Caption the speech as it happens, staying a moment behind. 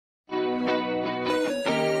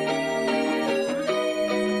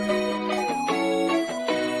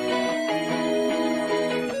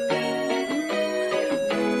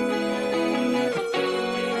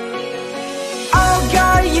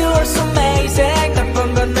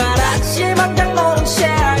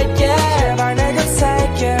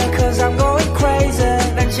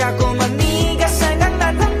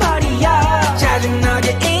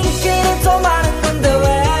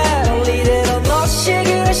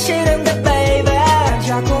싫은데 baby 난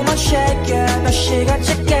자꾸만 shake it 몇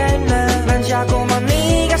시간째 게임해 난 자꾸만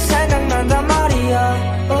네가 생각난단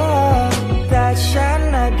말이야 대체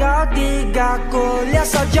내가 어디가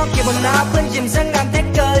꿀려서 저 기분 나쁜 짐승한테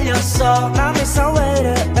끌렸어 난 미소 왜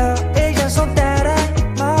이래 이젠 손 때려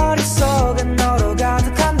머릿속에 너로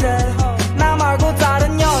가득한데 나 말고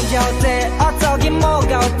다른 여자 어때 어떠긴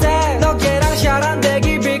뭐가 어때 너 걔랑 잘 안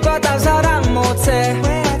되길 빌고 딴 사랑 못해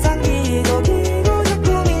왜 당기고 기고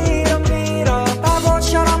자꾸 밀어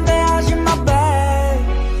바보처럼 대하지 마 babe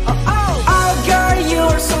Oh girl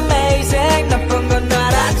you're so amazing 나쁜 건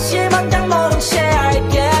알았지만 그냥 모른 채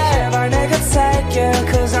할게 제발 내 곁에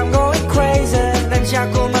take cause I'm going crazy 난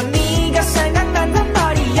자꾸만 네가 생각난단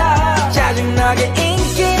말이야 짜증나게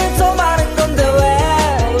인기는 더 많은 건데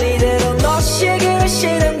왜 이대로 너 시기를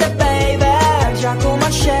싫은데 baby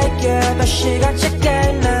자꾸만 shake it 몇 시간째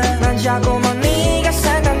게임해 난 자꾸만 네가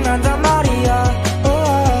생각난단 말이야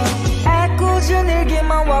애꿎은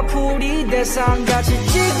일기만 와 풀이 대상같이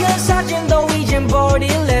찍은 사진도 이젠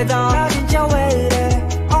버릴래다 나 진짜 왜 이래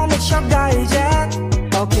미쳐가 이젠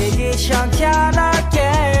오케이 귀찮게 안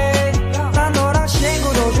할게 난 너랑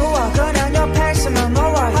친구도 좋아 그냥 옆에 있으면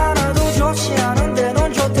너와 하나도 좋지 않은데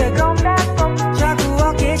넌 좋대 자꾸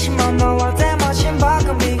어기지만 너와 때마침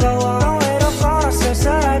바꿔 미거워 너 외로 뻔한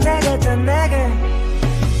쓸쓸할 내 곁엔 내게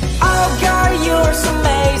Oh girl you're so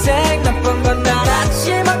amazing 나쁜 건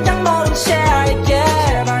알았지만 그냥 모른 채 할게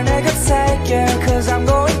제발 내 곁에 take cause I'm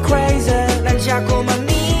going crazy 난 자꾸만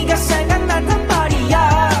네가 생각난단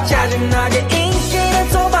말이야 짜증나게 인기는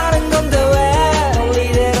더 많은 건데 왜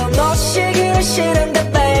이대로 너 시기를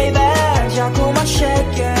싫은데 baby 자꾸만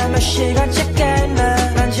shake it 몇 시간째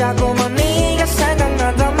게임해 난 자꾸만 네가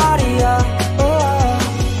생각난단 말이야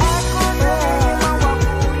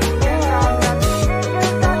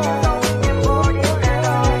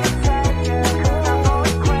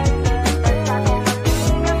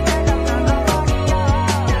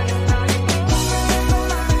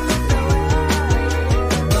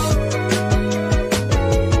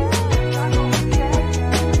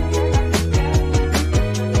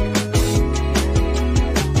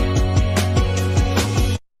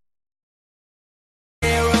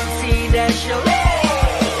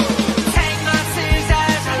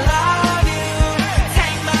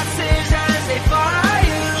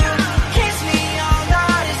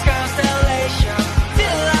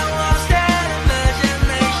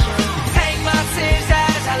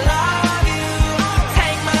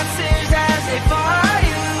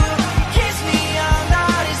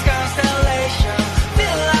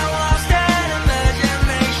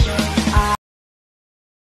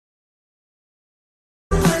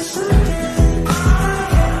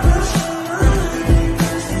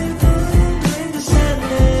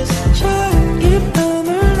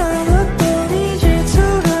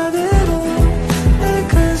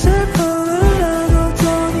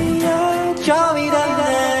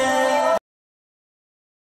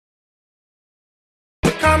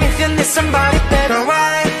Somebody better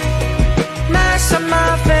right Mess up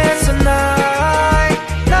my face tonight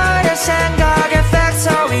너의 생각의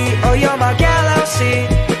factory Oh you're my galaxy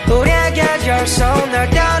우리에게 절소 날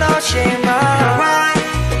떠나지 마 Right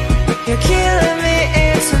You're killing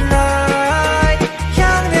me tonight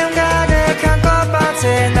향명 가득한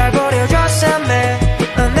꽃밭에 날 버려줬음에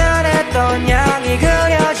오늘했던 양이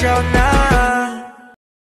그려져 나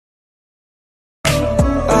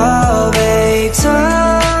Oh babe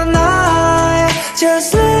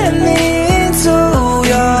Just let me into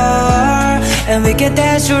your And we can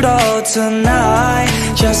dance through the whole tonight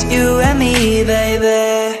Just you and me,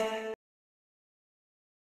 baby